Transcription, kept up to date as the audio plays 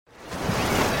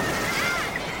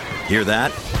Hear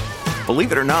that?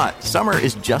 Believe it or not, summer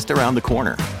is just around the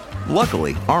corner.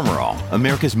 Luckily, Armor All,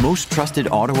 America's most trusted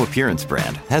auto appearance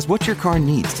brand, has what your car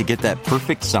needs to get that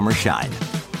perfect summer shine.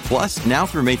 Plus, now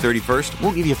through May 31st,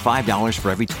 we'll give you $5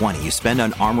 for every $20 you spend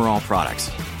on Armor All products.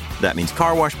 That means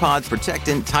car wash pods,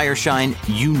 protectant, tire shine,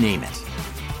 you name it.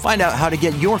 Find out how to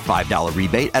get your $5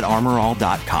 rebate at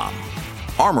armorall.com.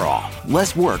 Armor All,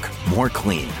 less work, more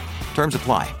clean. Terms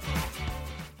apply.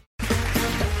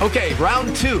 Okay,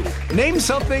 round two. Name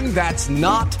something that's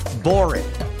not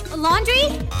boring. A laundry?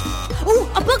 Ooh,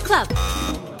 a book club.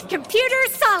 Computer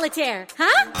solitaire,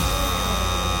 huh?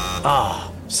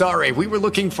 Ah, sorry, we were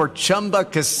looking for Chumba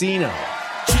Casino.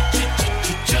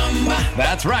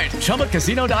 That's right,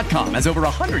 ChumbaCasino.com has over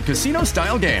 100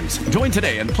 casino-style games. Join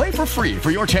today and play for free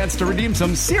for your chance to redeem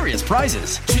some serious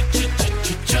prizes.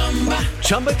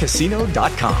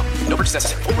 ChumbaCasino.com. No purchase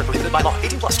necessary. Void where prohibited by law.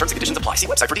 18 plus. Terms and conditions apply. See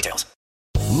website for details.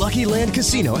 Lucky Land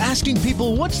Casino, asking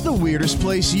people, what's the weirdest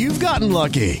place you've gotten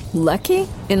lucky? Lucky?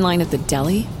 In line at the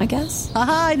deli, I guess?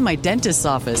 Aha, in my dentist's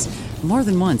office. More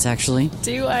than once, actually.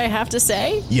 Do I have to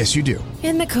say? Yes, you do.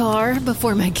 In the car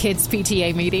before my kids'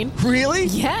 PTA meeting. Really?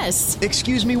 Yes.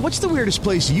 Excuse me, what's the weirdest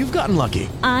place you've gotten lucky?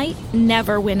 I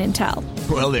never win and tell.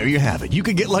 Well, there you have it. You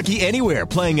can get lucky anywhere,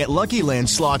 playing at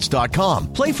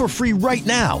LuckyLandSlots.com. Play for free right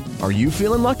now. Are you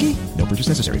feeling lucky? No purchase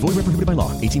necessary. Void where prohibited by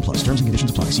law. 18 plus. Terms and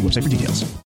conditions apply. See website for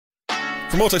details.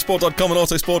 From Autosport.com and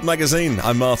Autosport Magazine,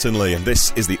 I'm Martin Lee, and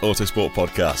this is the Autosport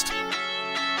Podcast.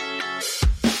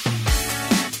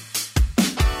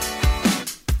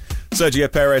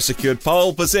 Sergio Perez secured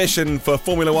pole position for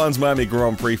Formula One's Miami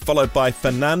Grand Prix, followed by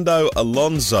Fernando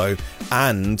Alonso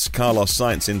and Carlos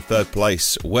Sainz in third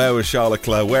place. Where was Charles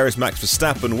Leclerc? Where is Max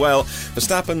Verstappen? Well,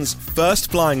 Verstappen's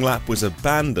first flying lap was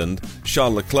abandoned.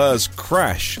 Charles Leclerc's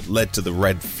crash led to the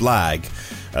red flag.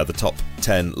 The top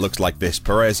 10 looks like this: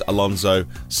 Perez, Alonso,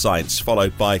 Sainz,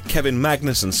 followed by Kevin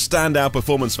Magnussen. Standout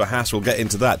performance for Haas, we'll get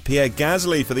into that. Pierre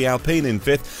Gasly for the Alpine in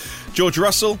 5th. George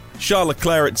Russell, Charles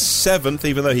Leclerc at 7th.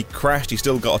 Even though he crashed, he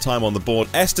still got a time on the board.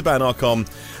 Esteban Ocon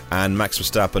and Max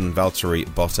Verstappen and Valtteri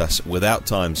Bottas without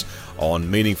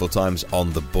meaningful times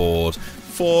on the board.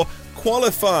 For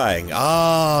qualifying,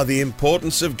 the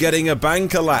importance of getting a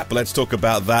banker lap. Let's talk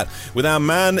about that with our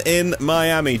man in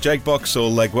Miami, Jake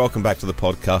Boxall. Welcome back to the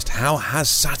podcast. How has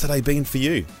Saturday been for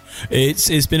you?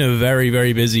 It's been a very,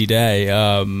 very busy day.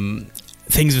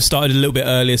 Things have started a little bit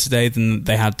earlier today than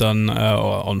they had done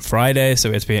on Friday, so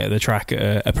we had to be at the track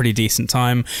at a pretty decent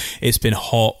time. It's been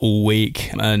hot all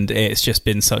week, and it's just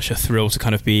been such a thrill to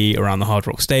kind of be around the Hard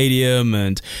Rock Stadium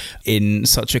and in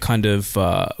such a kind of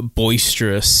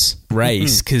boisterous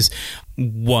race, because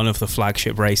one of the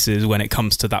flagship races when it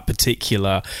comes to that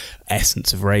particular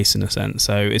essence of race, in a sense.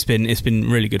 So it's been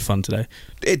really good fun today.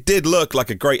 It did look like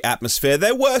a great atmosphere.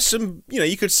 There were some,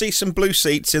 you could see some blue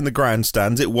seats in the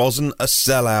grandstands. It wasn't a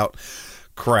sellout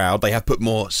crowd. They have put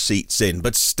more seats in,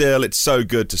 but still, it's so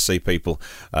good to see people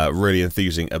really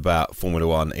enthusing about Formula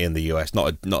One in the US.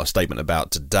 Not a statement about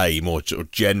today, more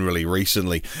generally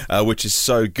recently, which is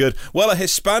so good. Well, a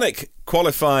Hispanic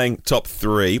qualifying top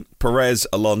 3, Perez,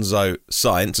 Alonso,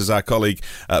 Sainz, as our colleague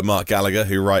Mark Gallagher,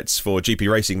 who writes for GP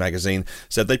Racing magazine,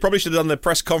 said they probably should have done the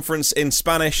press conference in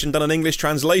Spanish and done an English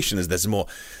translation, as there's more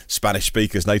Spanish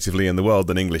speakers natively in the world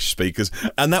than English speakers.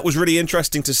 And that was really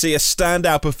interesting to see. A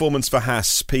standout performance for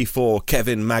Haas, P4,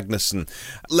 Kevin Magnussen.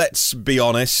 Let's be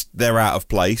honest, they're out of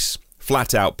place.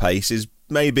 Flat out pace is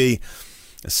maybe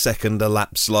a second a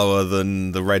lap slower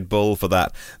than the Red Bull for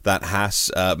that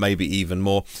Haas, maybe even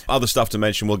more. Other stuff to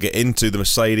mention, we'll get into the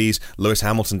Mercedes, Lewis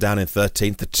Hamilton down in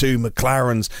 13th, the 2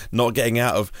 McLarens not getting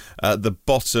out of the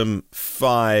bottom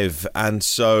 5. And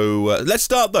so let's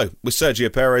start though with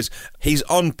Sergio Perez. He's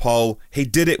on pole, he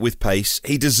did it with pace,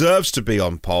 he deserves to be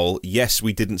on pole. Yes,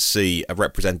 we didn't see a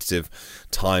representative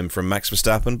time from Max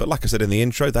Verstappen, but like I said in the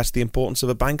intro, that's the importance of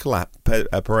a banker lap.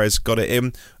 Perez got it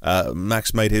in,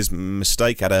 Max made his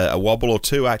mistake, had a wobble or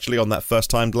two actually on that first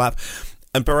timed lap,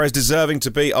 and Perez deserving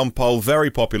to be on pole. Very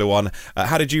popular one.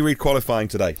 How did you read qualifying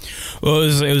today? Well,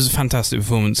 it was a fantastic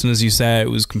performance, and as you say, it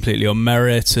was completely on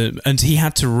merit, and he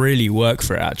had to really work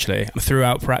for it actually.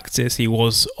 Throughout practice, he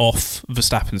was off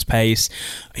Verstappen's pace.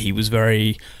 He was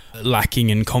very lacking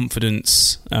in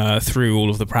confidence through all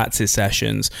of the practice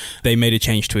sessions. They made a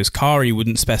change to his car. He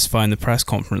wouldn't specify in the press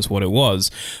conference what it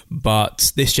was,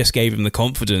 but this just gave him the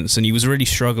confidence, and he was really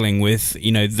struggling with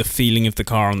the feeling of the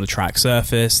car on the track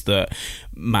surface, that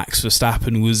Max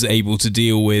Verstappen was able to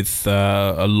deal with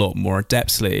a lot more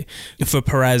adeptly. For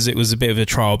Perez, it was a bit of a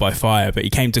trial by fire, but he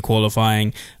came to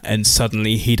qualifying and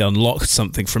suddenly he'd unlocked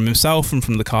something from himself and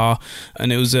from the car,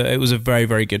 and it was a very,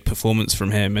 very good performance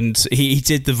from him. And he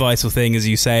did the vital thing, as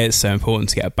you say. It's so important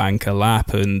to get a banker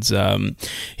lap, and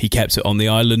he kept it on the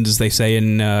island, as they say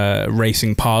in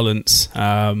racing parlance.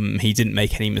 He didn't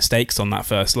make any mistakes on that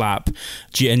first lap.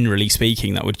 Generally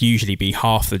speaking, that would usually be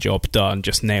half the job done,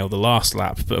 just nail the last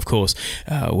lap. But of course,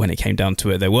 when it came down to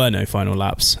it, there were no final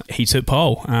laps. He took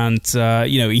pole, and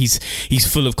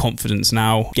he's full of confidence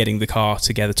now, getting the car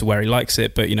together to where he likes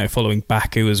it. But following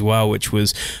Baku as well, which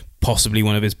was possibly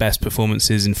one of his best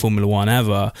performances in Formula One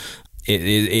ever, it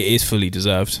is fully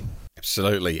deserved.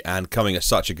 Absolutely, and coming at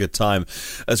such a good time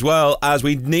as well, as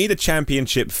we need a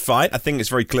championship fight. I think it's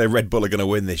very clear Red Bull are going to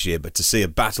win this year, but to see a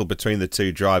battle between the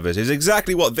two drivers is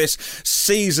exactly what this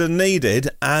season needed.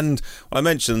 And I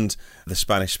mentioned the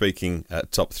Spanish-speaking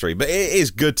top three, but it is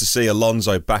good to see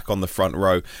Alonso back on the front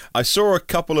row. I saw a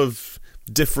couple of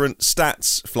different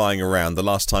stats flying around the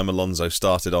last time Alonso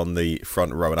started on the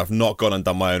front row, and I've not gone and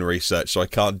done my own research, so I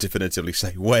can't definitively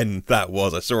say when that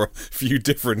was. I saw a few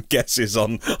different guesses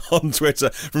on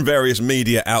Twitter from various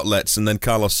media outlets, and then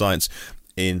Carlos Sainz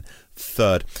in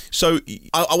third. So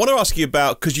I want to ask you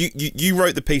about, because you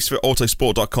wrote the piece for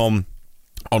Autosport.com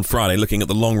on Friday looking at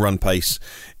the long run pace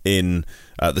in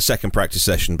the second practice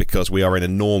session, because we are in a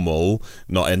normal,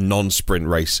 not a non-sprint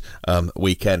race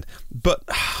weekend. But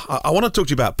I want to talk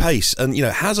to you about pace. And,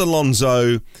 has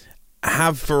Alonso,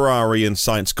 have Ferrari and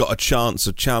Sainz got a chance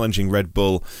of challenging Red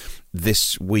Bull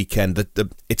this weekend?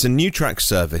 It's a new track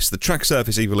surface. The track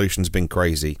surface evolution's been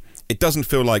crazy. It doesn't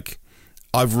feel like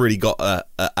I've really got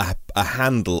a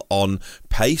handle on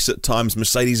pace. At times,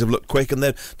 Mercedes have looked quick, and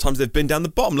then times they've been down the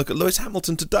bottom. Look at Lewis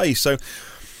Hamilton today. So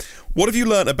what have you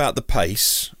learnt about the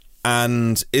pace,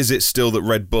 and is it still that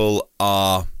Red Bull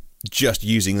are just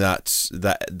using that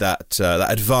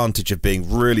advantage of being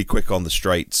really quick on the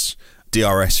straights?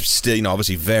 DRS still,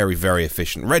 obviously very, very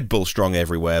efficient. Red Bull strong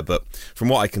everywhere, but from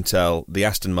what I can tell, the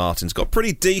Aston Martin's got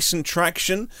pretty decent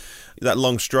traction. That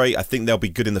long straight, I think they'll be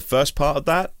good in the first part of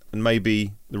that, and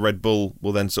maybe the Red Bull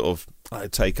will then sort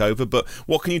of take over. But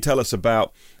what can you tell us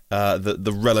about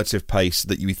the relative pace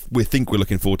that we think we're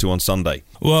looking forward to on Sunday?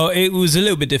 Well, it was a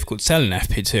little bit difficult to tell in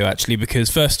FP2 actually, because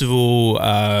first of all,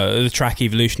 the track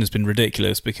evolution has been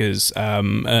ridiculous, because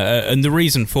and the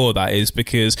reason for that is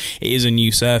because it is a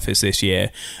new surface this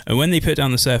year, and when they put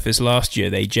down the surface last year,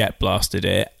 they jet blasted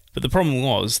it. But the problem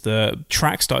was the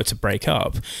track started to break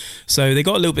up. So they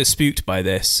got a little bit spooked by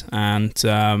this, and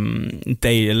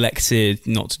they elected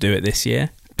not to do it this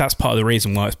year. That's part of the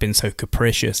reason why it's been so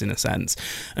capricious in a sense.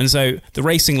 And so the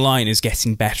racing line is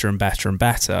getting better and better and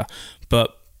better,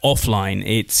 but offline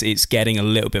it's getting a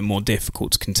little bit more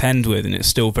difficult to contend with, and it's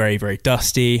still very, very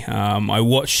dusty. I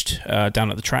watched down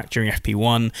at the track during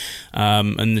FP1,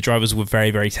 and the drivers were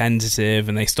very, very tentative,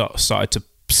 and they started to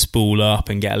spool up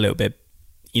and get a little bit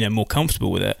more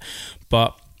comfortable with it.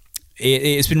 But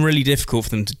it's been really difficult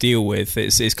for them to deal with.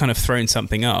 It's kind of thrown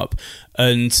something up.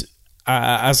 And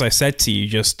as I said to you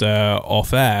just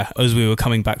off air, as we were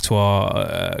coming back to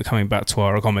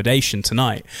our accommodation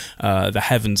tonight, the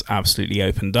heavens absolutely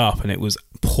opened up and it was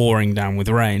pouring down with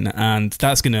rain, and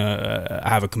that's going to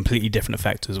have a completely different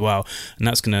effect as well. And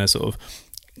that's going to sort of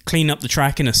clean up the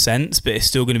track in a sense, but it's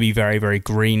still going to be very, very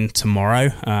green tomorrow,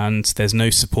 and there's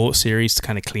no support series to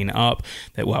kind of clean it up.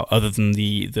 Well, other than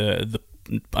the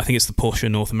I think it's the Porsche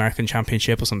North American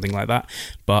Championship or something like that,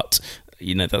 but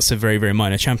that's a very, very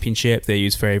minor championship. They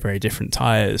use very, very different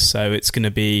tyres, so it's going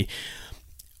to be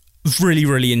really,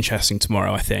 really interesting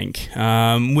tomorrow, I think.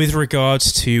 With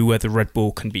regards to whether Red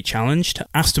Bull can be challenged,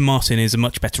 Aston Martin is a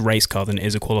much better race car than it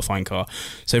is a qualifying car.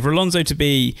 So for Alonso to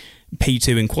be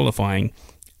P2 in qualifying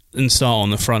and start on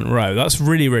the front row, that's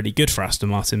really, really good for Aston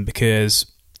Martin, because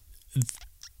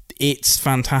it's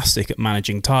fantastic at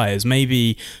managing tyres.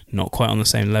 Maybe not quite on the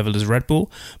same level as Red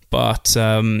Bull, but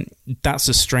that's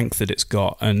a strength that it's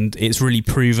got, and it's really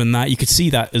proven that. You could see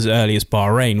that as early as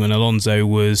Bahrain, when Alonso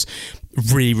was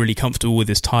really, really comfortable with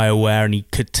his tyre wear, and he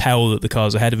could tell that the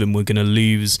cars ahead of him were going to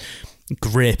lose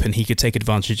grip, and he could take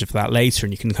advantage of that later,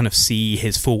 and you can kind of see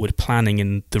his forward planning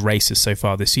in the races so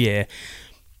far this year.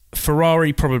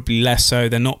 Ferrari probably less so.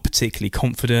 They're not particularly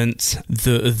confident.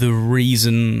 The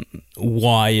reason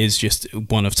why is just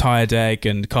one of tyre deg,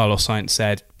 and Carlos Sainz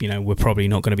said, we're probably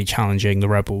not going to be challenging the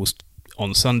Red Bulls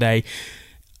on Sunday.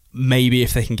 Maybe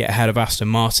if they can get ahead of Aston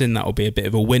Martin, that will be a bit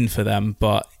of a win for them,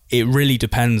 but it really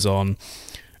depends on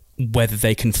whether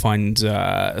they can find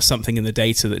something in the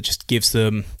data that just gives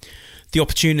them the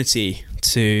opportunity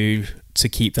to to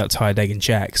keep that tired egg in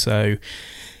check. So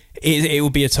it will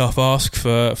be a tough ask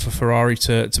for Ferrari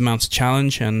to mount a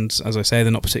challenge, and as I say,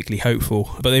 they're not particularly hopeful.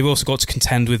 But they've also got to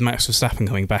contend with Max Verstappen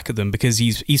coming back at them, because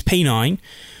he's P9.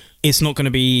 It's not going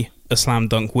to be a slam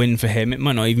dunk win for him. It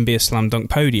might not even be a slam dunk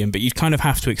podium, but you'd kind of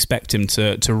have to expect him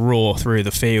to roar through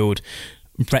the field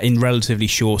in relatively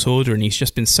short order, and he's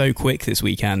just been so quick this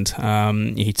weekend.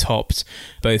 He topped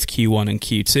both Q1 and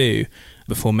Q2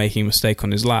 before making a mistake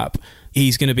on his lap.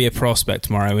 He's going to be a prospect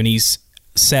tomorrow, and he's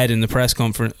said in the press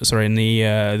conference, in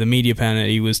the media pen, that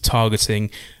he was targeting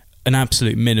an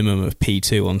absolute minimum of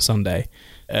P2 on Sunday.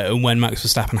 When Max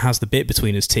Verstappen has the bit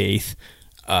between his teeth,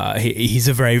 he's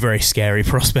a very, very scary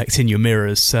prospect in your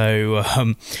mirrors. So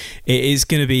it is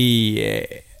going to be,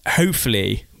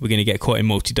 hopefully, we're going to get quite a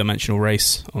multi-dimensional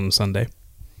race on Sunday.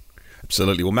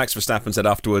 Absolutely. Well, Max Verstappen said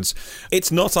afterwards,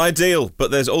 it's not ideal,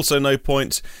 but there's also no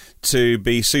point to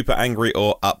be super angry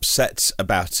or upset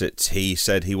about it. He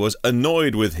said he was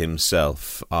annoyed with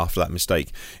himself after that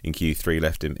mistake in Q3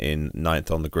 left him in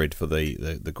 9th on the grid for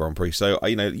the Grand Prix. So,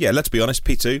 let's be honest,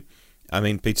 P2. I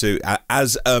mean, P2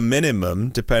 as a minimum,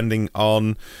 depending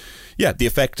on the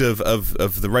effect of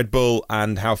the Red Bull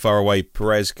and how far away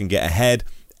Perez can get ahead.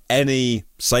 Any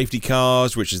safety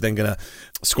cars, which is then going to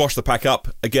squash the pack up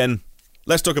again.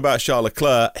 Let's talk about Charles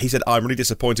Leclerc. He said, I'm really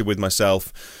disappointed with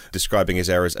myself, describing his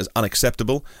errors as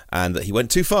unacceptable and that he went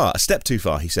too far, a step too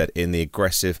far, he said, in the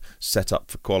aggressive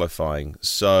setup for qualifying.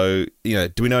 So,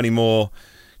 do we know any more,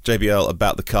 JBL,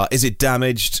 about the car? Is it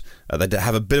damaged? They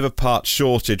have a bit of a part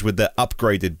shortage with their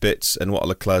upgraded bits, and what are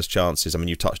Leclerc's chances? I mean,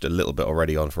 you touched a little bit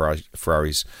already on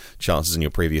Ferrari's chances in your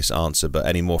previous answer, but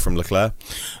any more from Leclerc?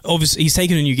 Obviously, he's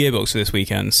taken a new gearbox for this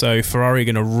weekend, so Ferrari are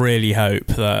going to really hope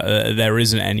that there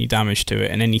isn't any damage to it,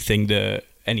 and any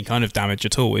kind of damage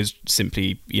at all is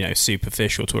simply,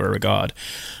 superficial to a regard.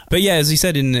 But yeah, as he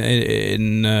said in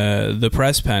the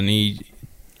press pen, he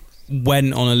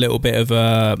went on a little bit of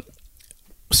a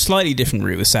slightly different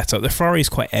route with setup. The Ferrari is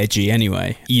quite edgy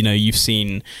anyway. You've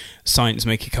seen Sainz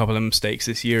make a couple of mistakes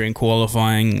this year in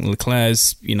qualifying.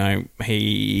 Leclerc's,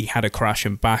 he had a crash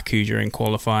in Baku during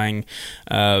qualifying,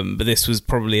 but this was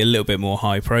probably a little bit more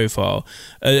high profile.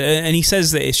 And he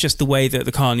says that it's just the way that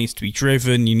the car needs to be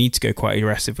driven. You need to go quite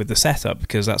aggressive with the setup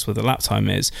because that's where the lap time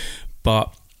is.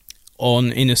 But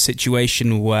in a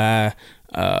situation where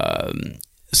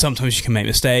sometimes you can make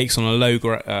mistakes on a low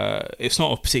grip. It's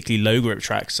not a particularly low grip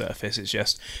track surface. It's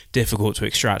just difficult to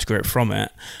extract grip from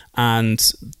it. And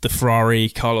the Ferrari,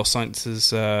 Carlos Sainz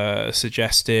has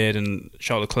suggested, and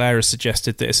Charles Leclerc has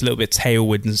suggested that it's a little bit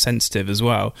tailwind sensitive as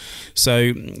well. So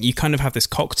you kind of have this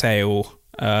cocktail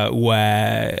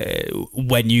where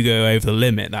when you go over the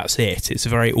limit, that's it. It's a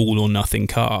very all or nothing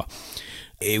car.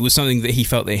 It was something that he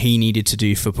felt that he needed to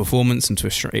do for performance and to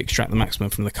extract the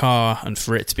maximum from the car and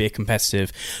for it to be a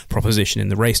competitive proposition in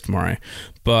the race tomorrow.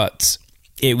 But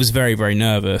it was very, very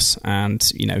nervous, and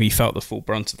he felt the full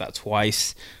brunt of that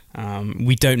twice.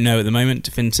 We don't know at the moment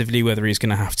definitively whether he's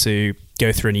going to have to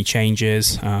go through any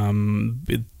changes.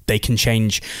 They can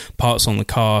change parts on the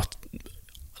car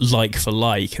like for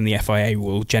like, and the FIA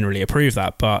will generally approve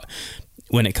that. But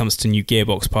when it comes to new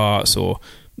gearbox parts or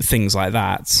things like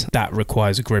that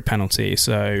requires a grid penalty.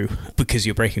 So because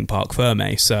you're breaking parc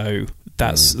fermé, so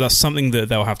that's something that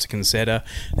they'll have to consider.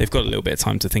 They've got a little bit of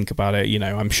time to think about it.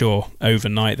 I'm sure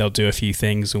overnight they'll do a few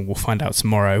things, and we'll find out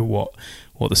tomorrow what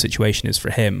the situation is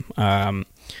for him. But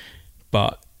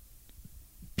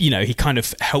he kind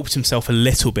of helped himself a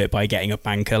little bit by getting a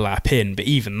banker lap in, but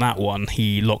even that one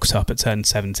he locked up at turn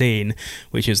 17,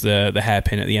 which is the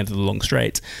hairpin at the end of the long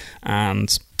straight,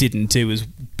 and didn't do as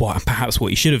perhaps what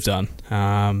he should have done.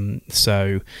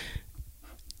 So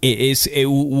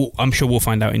I'm sure we'll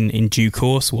find out in due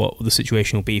course what the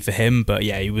situation will be for him. But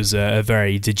yeah, he was a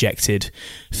very dejected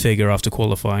figure after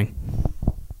qualifying.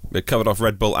 We covered off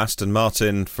Red Bull, Aston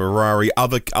Martin, Ferrari,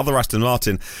 other Aston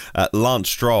Martin, Lance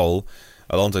Stroll,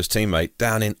 Alonso's teammate,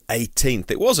 down in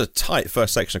 18th. It was a tight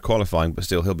first section of qualifying, but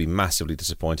still he'll be massively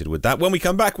disappointed with that. When we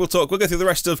come back, we'll go through the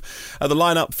rest of the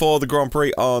lineup for the Grand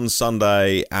Prix on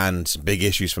Sunday, and some big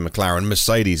issues for McLaren.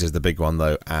 Mercedes is the big one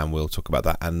though, and we'll talk about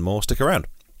that and more. Stick around.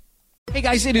 Hey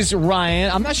guys, it is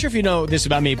Ryan. I'm not sure if you know this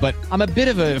about me, but I'm a bit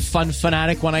of a fun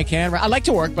fanatic when I can. I like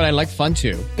to work, but I like fun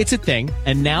too. It's a thing.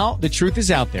 And now the truth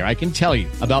is out there. I can tell you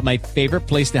about my favorite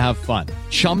place to have fun.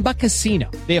 Chumba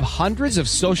Casino. They have hundreds of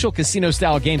social casino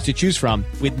style games to choose from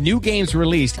with new games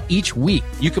released each week.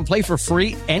 You can play for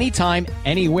free anytime,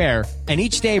 anywhere. And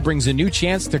each day brings a new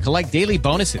chance to collect daily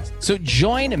bonuses. So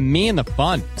join me in the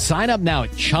fun. Sign up now at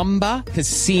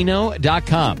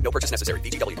ChumbaCasino.com. No purchase necessary.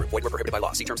 VGW Group. Void where prohibited by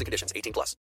law. See terms and conditions.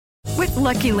 18+. With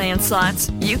Lucky Land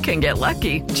Slots, you can get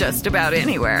lucky just about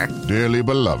anywhere. Dearly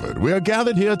beloved, we are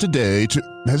gathered here today to...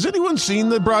 Has anyone seen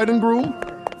the bride and groom?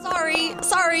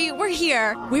 Sorry, we're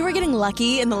here. We were getting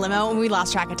lucky in the limo and we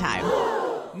lost track of time.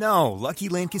 No, Lucky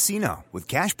Land Casino, with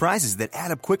cash prizes that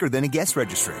add up quicker than a guest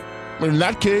registry. In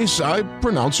that case, I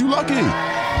pronounce you lucky.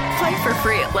 Play for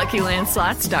free at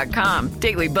LuckyLandSlots.com.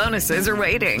 Daily bonuses are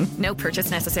waiting. No purchase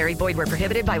necessary. Void where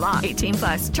prohibited by law.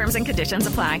 18+. Terms and conditions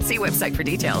apply. See website for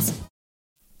details.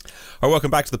 All right,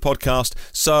 welcome back to the podcast.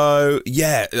 So,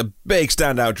 yeah, a big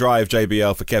standout drive,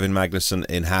 JBL, for Kevin Magnussen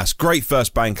in Haas. Great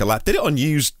first banker lap. Did it on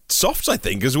used softs, I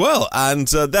think, as well. And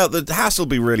the Haas will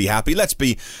be really happy. Let's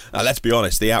be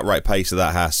honest, the outright pace of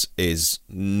that Haas is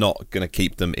not going to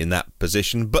keep them in that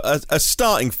position. But a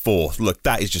starting fourth, look,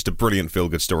 that is just a brilliant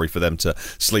feel-good story for them to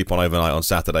sleep on overnight on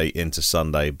Saturday into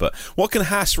Sunday. But what can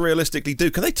Haas realistically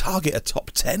do? Can they target a top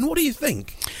 10? What do you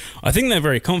think? I think they're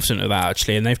very confident of that,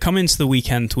 actually, and they've come into the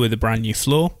weekend with a brand new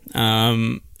floor.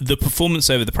 The performance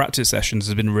over the practice sessions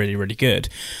has been really, really good.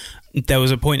 There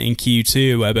was a point in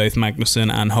Q2 where both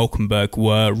Magnussen and Hülkenberg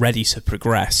were ready to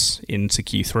progress into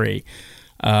Q3.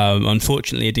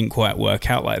 Unfortunately, it didn't quite work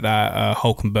out like that.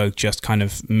 Hülkenberg just kind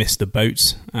of missed the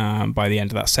boat by the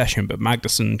end of that session, but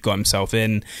Magnussen got himself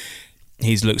in.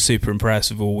 He's looked super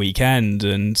impressive all weekend,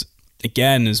 and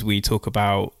again, as we talk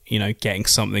about, getting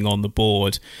something on the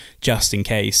board just in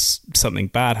case something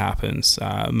bad happens,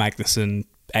 Magnussen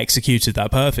executed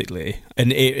that perfectly.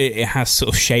 And it has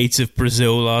sort of shades of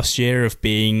Brazil last year, of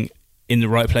being in the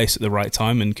right place at the right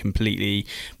time and completely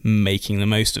making the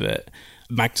most of it.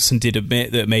 Magnussen did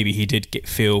admit that maybe he did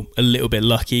feel a little bit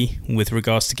lucky with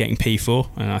regards to getting P4,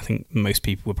 and I think most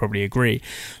people would probably agree.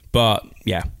 But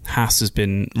yeah, Haas has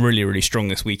been really, really strong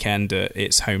this weekend at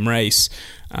its home race,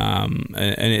 and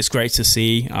it's great to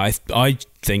see. I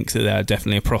think that they're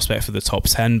definitely a prospect for the top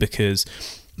 10, because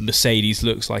Mercedes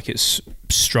looks like it's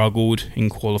struggled in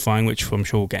qualifying, which I'm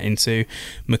sure we'll get into.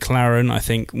 McLaren, I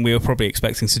think we were probably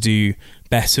expecting to do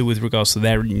better with regards to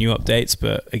their new updates,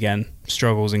 but again,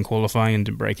 struggles in qualifying and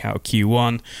didn't break out of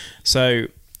Q1. So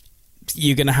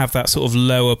you're going to have that sort of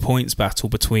lower points battle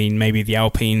between maybe the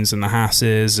Alpines and the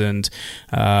Haases, and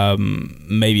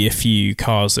maybe a few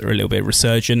cars that are a little bit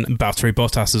resurgent. Valtteri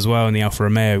Bottas as well, and the Alfa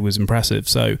Romeo was impressive.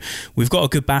 So we've got a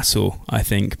good battle, I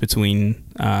think, between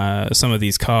some of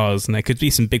these cars, and there could be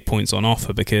some big points on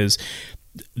offer, because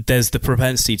there's the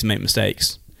propensity to make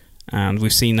mistakes. And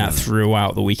we've seen that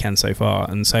throughout the weekend so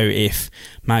far. And so if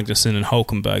Magnussen and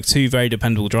Hülkenberg, two very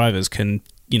dependable drivers, can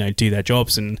do their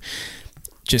jobs and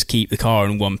just keep the car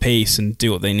in one piece and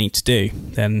do what they need to do,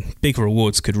 then big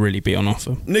rewards could really be on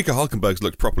offer. Nico Hülkenberg's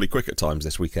looked properly quick at times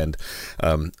this weekend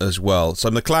as well. So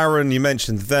McLaren, you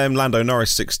mentioned them. Lando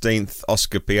Norris 16th,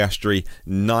 Oscar Piastri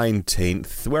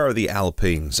 19th. Where are the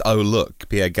Alpines? Oh, look,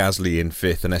 Pierre Gasly in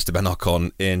 5th and Esteban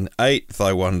Ocon in 8th.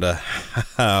 I wonder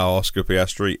how Oscar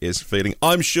Piastri is feeling.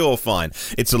 I'm sure fine.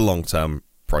 It's a long-term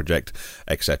project,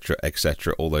 etc.,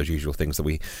 all those usual things that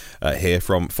we hear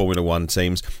from Formula One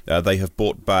teams. They have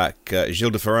brought back Gilles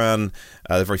de Ferran,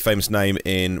 the very famous name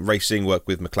in racing, worked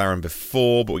with McLaren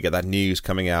before, but we get that news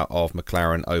coming out of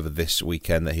McLaren over this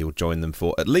weekend that he will join them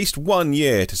for at least 1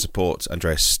 year to support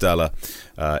Andreas Stella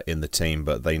in the team.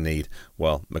 But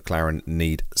McLaren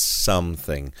need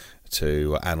something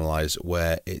to analyse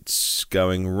where it's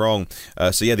going wrong.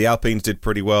 The Alpines did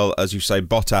pretty well, as you say.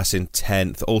 Bottas in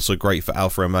 10th, also great for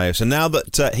Alfa Romeo. So now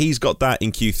that he's got that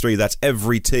in Q3, that's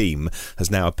every team has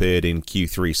now appeared in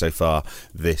Q3 so far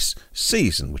this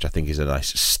season, which I think is a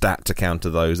nice stat to counter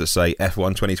those that say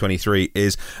F1 2023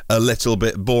 is a little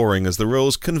bit boring as the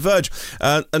rules converge.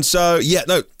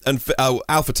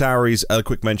 AlphaTauri's a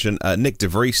quick mention. Nick De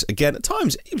Vries, again, at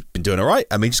times he's been doing all right.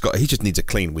 I mean, he just needs a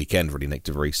clean weekend, really. Nick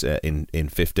De Vries in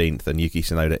 15th, and Yuki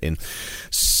Tsunoda in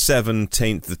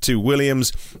 17th. The two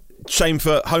Williams. Shame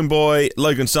for homeboy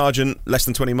Logan Sargent, less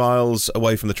than 20 miles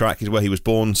away from the track is where he was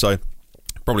born, so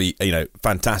probably,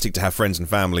 fantastic to have friends and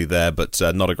family there, but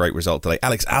not a great result today.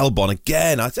 Alex Albon,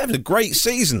 again, having a great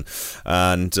season,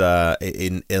 and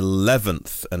in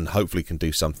 11th, and hopefully can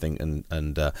do something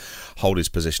and hold his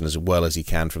position as well as he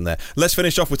can from there. Let's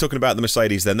finish off with talking about the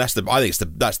Mercedes then. I think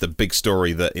that's the big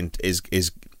story that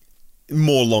is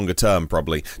more longer term,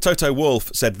 probably. Toto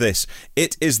Wolff said this: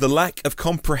 "It is the lack of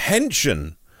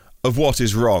comprehension of what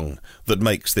is wrong that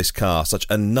makes this car such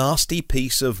a nasty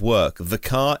piece of work. The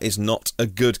car is not a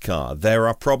good car. There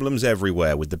are problems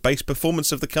everywhere with the base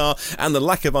performance of the car and the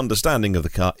lack of understanding of the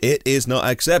car. It is not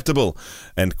acceptable."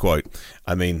 End quote.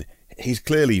 I mean, he's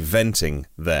clearly venting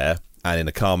there, and in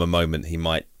a calmer moment he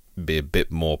might be a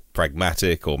bit more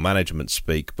pragmatic or management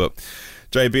speak. But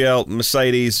JBL,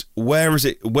 Mercedes, where is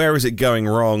it going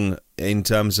wrong in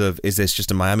terms of, is this just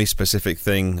a Miami specific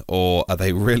thing, or are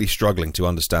they really struggling to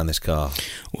understand this car?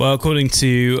 Well, according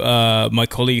to my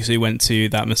colleagues who went to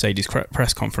that Mercedes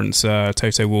press conference,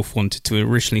 Toto Wolff wanted to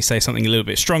originally say something a little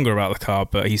bit stronger about the car,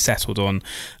 but he settled on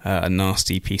a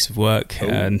nasty piece of work.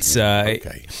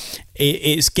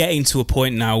 It's getting to a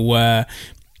point now where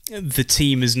the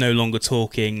team is no longer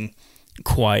talking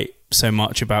quite so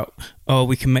much about,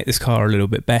 we can make this car a little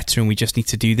bit better and we just need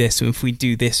to do this, and if we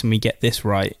do this and we get this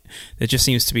right. There just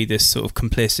seems to be this sort of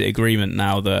complicit agreement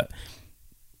now that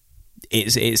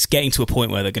it's getting to a point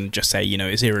where they're going to just say,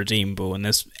 it's irredeemable, and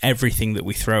there's everything that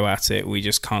we throw at it, we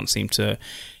just can't seem to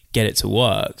get it to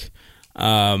work.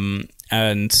 And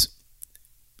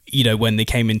when they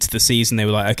came into the season, they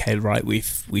were like, okay, right,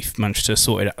 we've managed to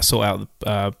sort out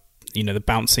the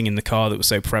bouncing in the car that was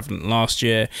so prevalent last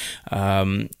year.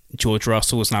 George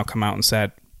Russell has now come out and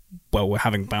said, well, we're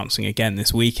having bouncing again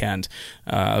this weekend.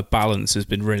 Balance has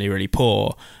been really, really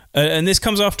poor. And this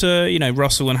comes after,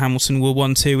 Russell and Hamilton were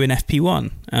 1-2 in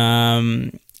FP1.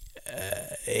 And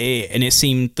it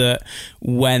seemed that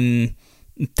when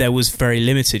there was very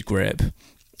limited grip,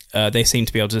 they seemed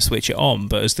to be able to switch it on.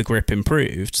 But as the grip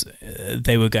improved,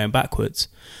 they were going backwards.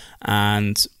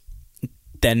 And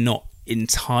they're not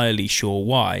entirely sure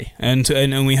why, and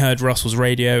we heard Russell's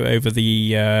radio over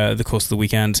the course of the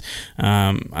weekend.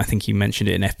 I think he mentioned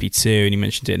it in FP2 and he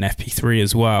mentioned it in FP3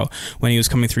 as well. When he was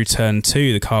coming through turn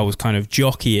 2, the car was kind of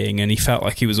jockeying and he felt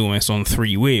like he was almost on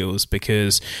 3 wheels,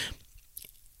 because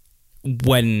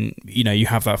when you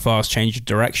have that fast change of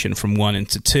direction from 1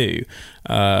 into 2,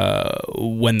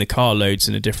 when the car loads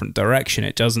in a different direction,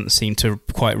 it doesn't seem to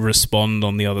quite respond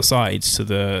on the other sides to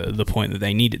the point that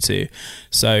they need it to.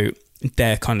 So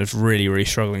they're kind of really, really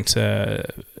struggling to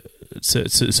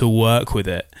work with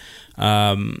it.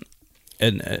 And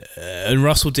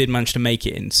Russell did manage to make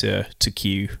it into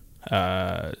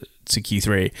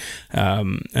Q3,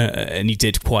 and he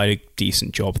did quite a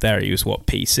decent job there. He was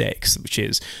P6, which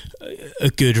is a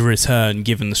good return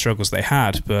given the struggles they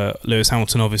had. But Lewis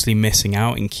Hamilton obviously missing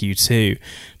out in Q2.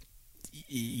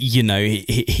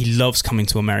 He loves coming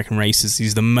to American races.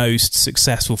 He's the most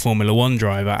successful Formula One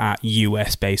driver at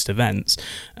US-based events,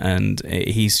 and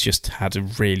he's just had a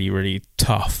really, really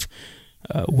tough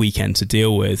weekend to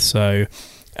deal with. So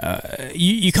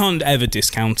you can't ever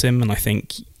discount him, and I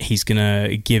think he's going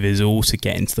to give his all to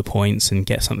get into the points and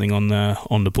get something on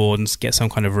the board and get some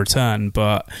kind of return.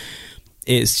 But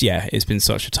it's been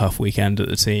such a tough weekend at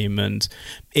the team, and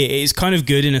it is kind of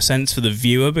good in a sense for the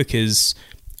viewer, because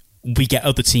we get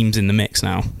other teams in the mix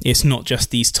now. It's not just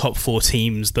these top 4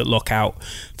 teams that lock out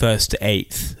 1st to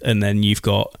 8th, and then you've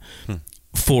got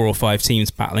 4 or 5 teams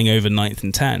battling over 9th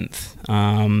and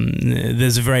 10th.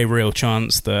 There's a very real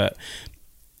chance that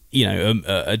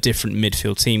a different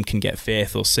midfield team can get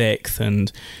 5th or 6th,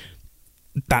 and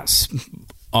that's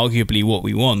arguably what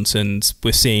we want. And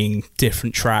we're seeing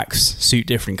different tracks suit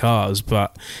different cars,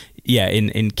 but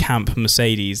in Camp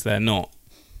Mercedes, they're not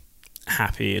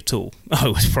happy at all, I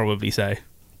would probably say.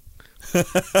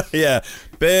 Yeah,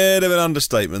 bit of an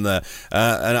understatement there.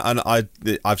 And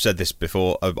I've said this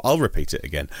before, I'll repeat it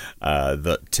again,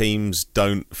 that teams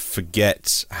don't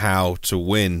forget how to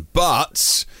win,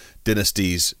 but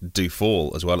dynasties do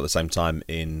fall as well at the same time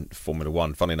in Formula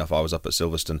One. Funny enough, I was up at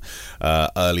Silverstone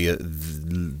earlier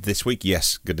this week.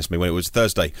 Yes, goodness me, when it was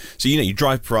Thursday. So you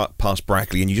drive past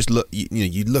Brackley and you just look,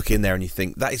 you look in there and you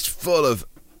think that is full of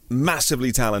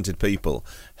massively talented people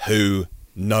who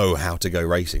know how to go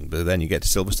racing. But then you get to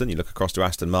Silverstone, you look across to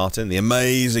Aston Martin, the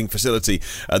amazing facility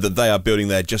that they are building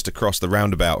there just across the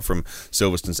roundabout from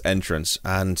Silverstone's entrance,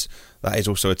 and that is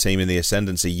also a team in the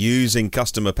ascendancy using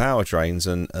customer powertrains,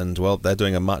 and well, they're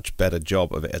doing a much better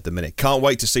job of it at the minute. Can't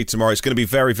wait to see tomorrow. It's going to be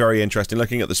very, very interesting.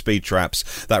 Looking at the speed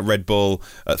traps, that Red Bull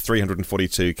at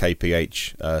 342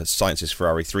 kph, Sainz's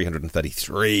Ferrari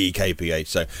 333 kph.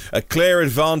 So a clear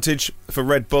advantage for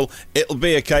Red Bull. It'll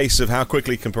be a case of how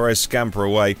quickly can Perez scamper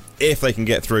away if they can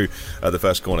get through the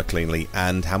first corner cleanly,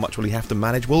 and how much will he have to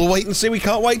manage? We'll wait and see. We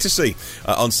can't wait to see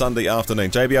on Sunday afternoon.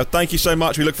 JBL, thank you so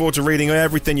much. We look forward to reading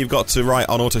everything you've got to write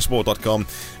on autosport.com,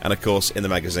 and of course in the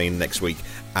magazine next week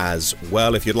as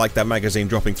well. If you'd like that magazine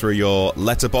dropping through your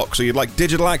letterbox, or you'd like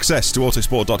digital access to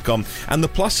autosport.com and the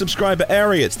Plus subscriber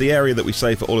area, it's the area that we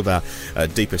save for all of our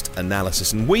deepest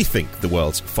analysis and we think the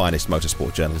world's finest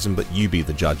motorsport journalism, but you be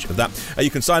the judge of that. You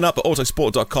can sign up at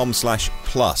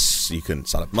autosport.com/plus. You can can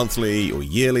sign up monthly or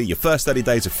yearly. Your first 30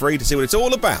 days are free. To see what it's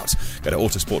all about, go to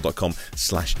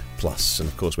autosport.com/plus. And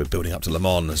of course, we're building up to Le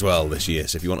Mans as well this year.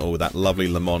 So if you want all that lovely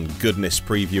Le Mans goodness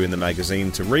preview in the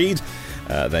magazine to read,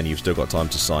 then you've still got time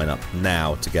to sign up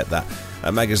now to get that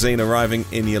magazine arriving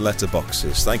in your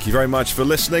letterboxes. Thank you very much for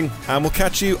listening, and we'll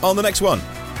catch you on the next one.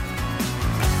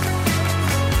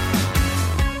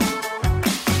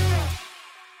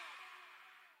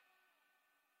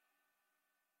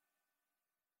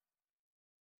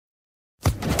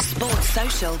 Sports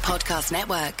Social Podcast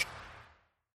Network.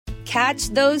 Catch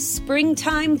those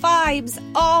springtime vibes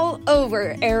all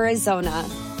over Arizona.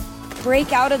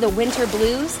 Break out of the winter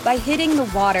blues by hitting the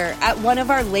water at one of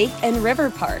our lake and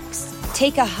river parks.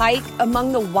 Take a hike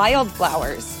among the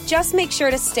wildflowers. Just make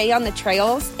sure to stay on the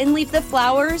trails and leave the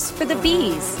flowers for the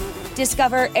bees.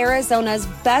 Discover Arizona's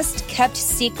best kept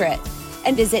secret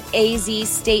and visit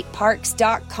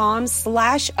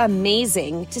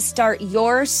azstateparks.com/amazing to start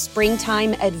your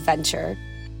springtime adventure.